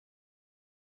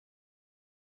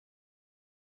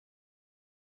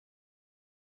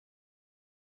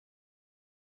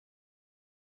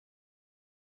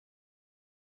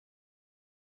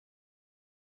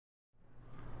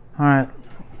Alright,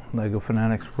 Lego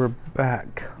Fanatics, we're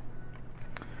back.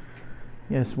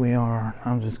 Yes, we are.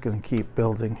 I'm just going to keep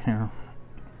building here.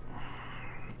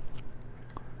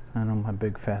 I know my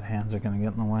big fat hands are going to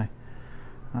get in the way.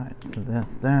 Alright, so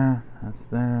that's there, that's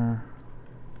there.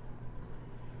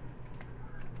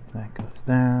 That goes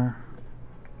there.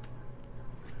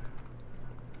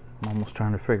 I'm almost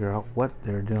trying to figure out what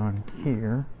they're doing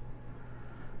here.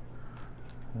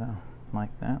 So,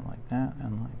 like that,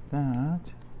 and like that.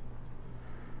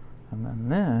 And then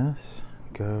this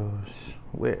goes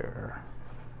where?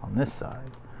 On this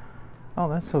side. Oh,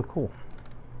 that's so cool.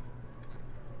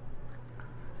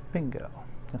 Bingo.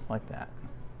 Just like that.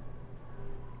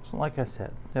 So like I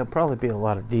said, there'll probably be a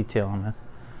lot of detail on this.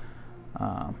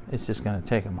 It's just going to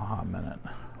take them a hot minute.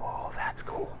 Oh, that's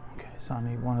cool. Okay, so I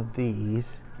need one of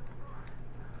these.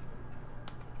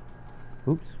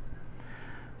 Oops.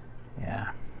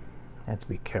 Yeah. I have to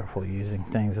be careful using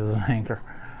things as an anchor.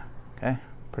 Okay.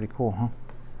 Pretty cool, huh?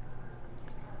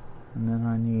 And then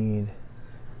I need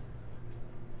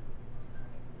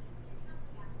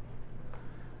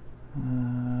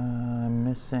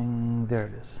missing, there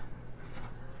it is.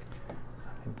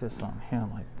 Get this on here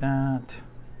like that.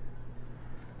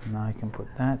 Now I can put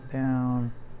that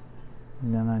down.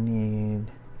 And then I need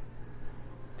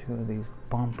two of these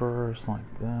bumpers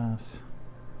like this.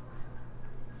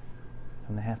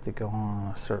 And they have to go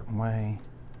on a certain way.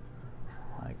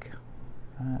 Like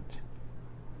that,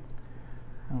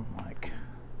 and like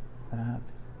that.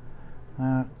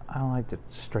 I like to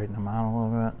straighten them out a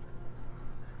little bit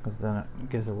because then it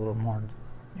gives a little more,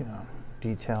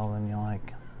 detail than you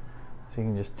like. So you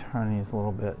can just turn these a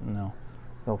little bit and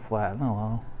they'll flatten a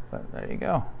little. But there you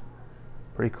go.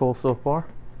 Pretty cool so far.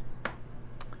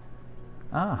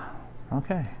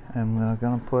 Okay. And we're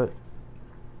gonna put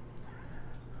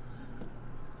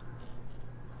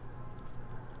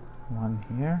one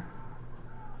here.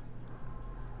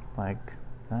 Like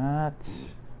that.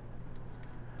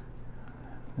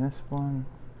 This one.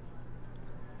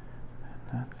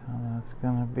 That's how that's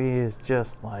gonna be, is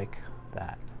just like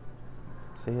that.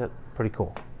 See it? Pretty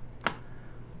cool.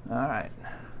 Alright.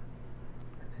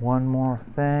 One more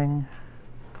thing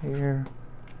here.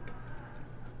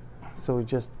 So we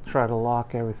just try to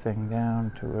lock everything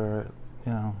down to where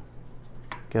it,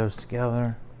 goes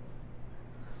together.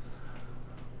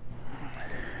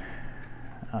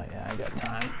 Oh yeah, I got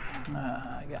time.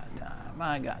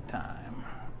 I got time.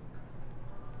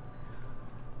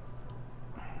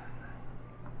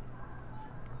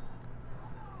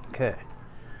 Okay.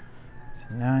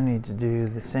 So now I need to do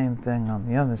the same thing on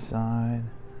the other side.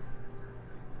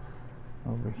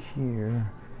 Over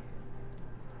here.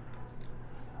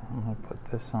 I'm going to put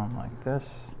this on like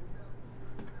this.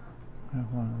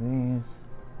 Have one of these.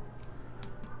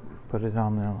 Put it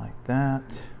on there like that.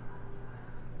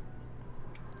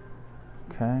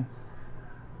 Okay.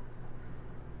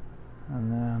 And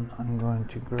then I'm going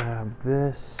to grab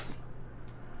this.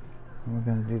 And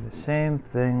we're going to do the same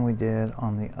thing we did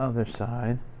on the other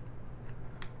side.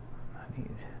 I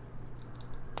need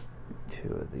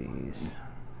two of these.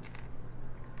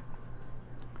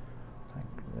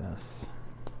 Like this.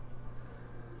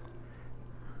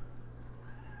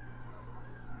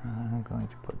 And I'm going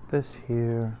to put this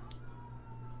here.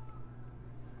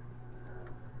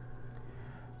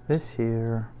 This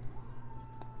here.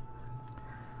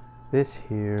 This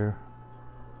here.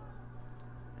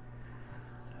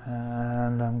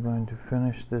 And I'm going to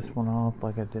finish this one off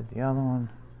like I did the other one.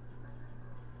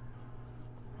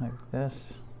 Like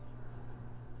this.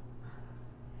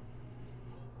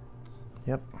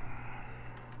 Yep.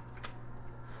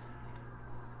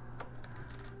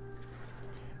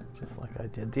 Just like I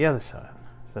did the other side.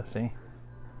 So see?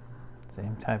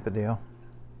 Same type of deal.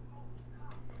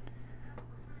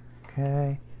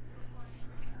 Okay.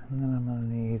 And then I'm going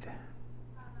to need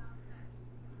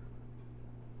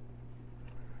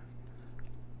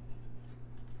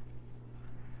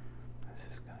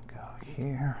this is going to go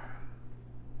here.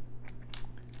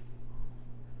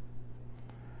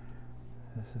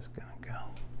 This is going to go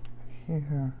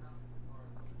here.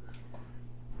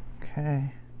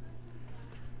 Okay.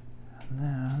 And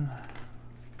then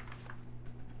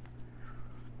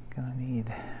I'm going to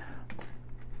need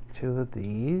two of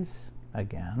these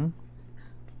again.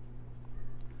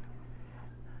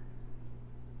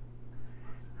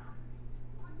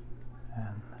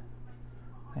 And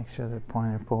make sure they're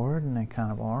pointed forward, and they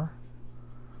kind of are.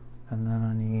 And then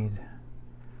I need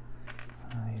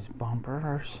these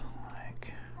bumpers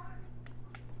like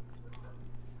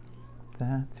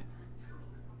that.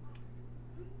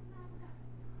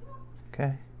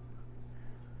 Okay.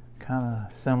 Kind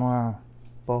of similar on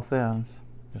both ends.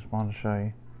 Just wanted to show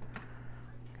you.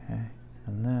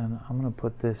 I'm going to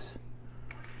put this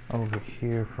over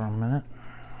here for a minute.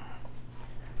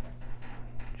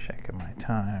 Checking my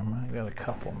time. I got a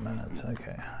couple minutes.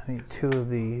 Okay, I need 2 of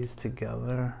these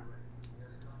together,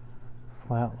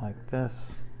 flat like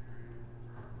this.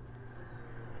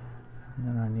 And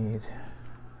then I need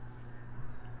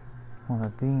 1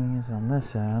 of these on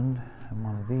this end and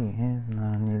 1 of these, and then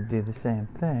I need to do the same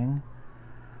thing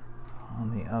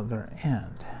on the other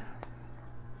end.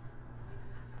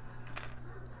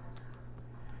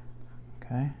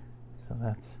 Okay, so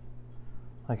that's,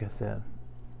 like I said,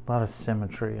 a lot of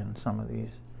symmetry in some of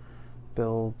these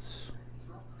builds.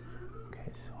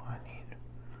 Okay, so I need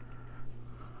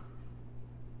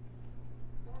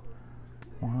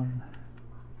 1,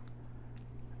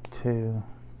 2,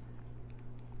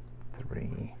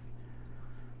 3,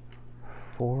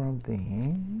 4 of these,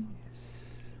 and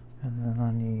then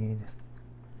I need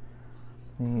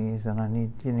these,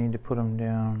 and you need to put them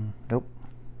down. Nope.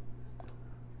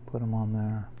 Put them on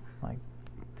there like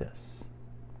this.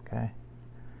 Okay.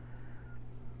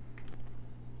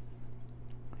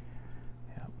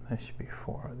 Yep, there should be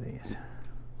 4 of these.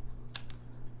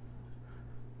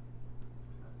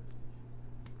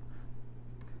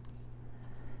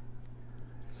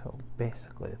 So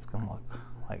basically it's going to look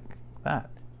like that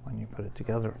when you put it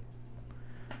together.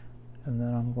 And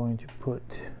then I'm going to put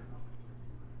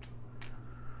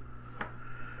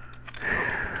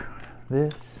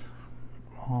this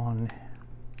on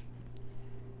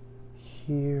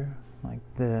here like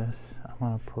this. I'm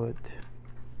going to put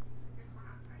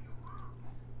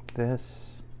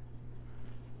this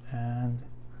and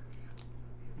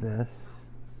this.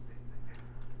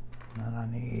 And then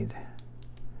I need,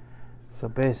 so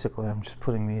basically I'm just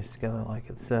putting these together like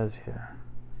it says here.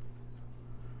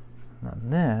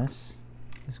 And then this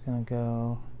is going to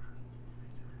go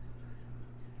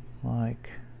like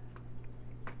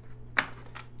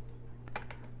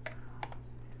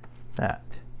that,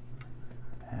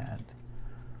 and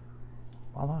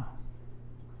voila,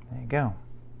 there you go.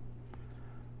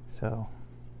 So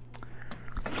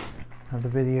another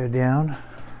video down.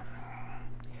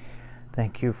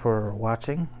 Thank you for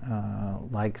watching.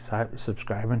 Like,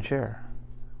 subscribe, and share.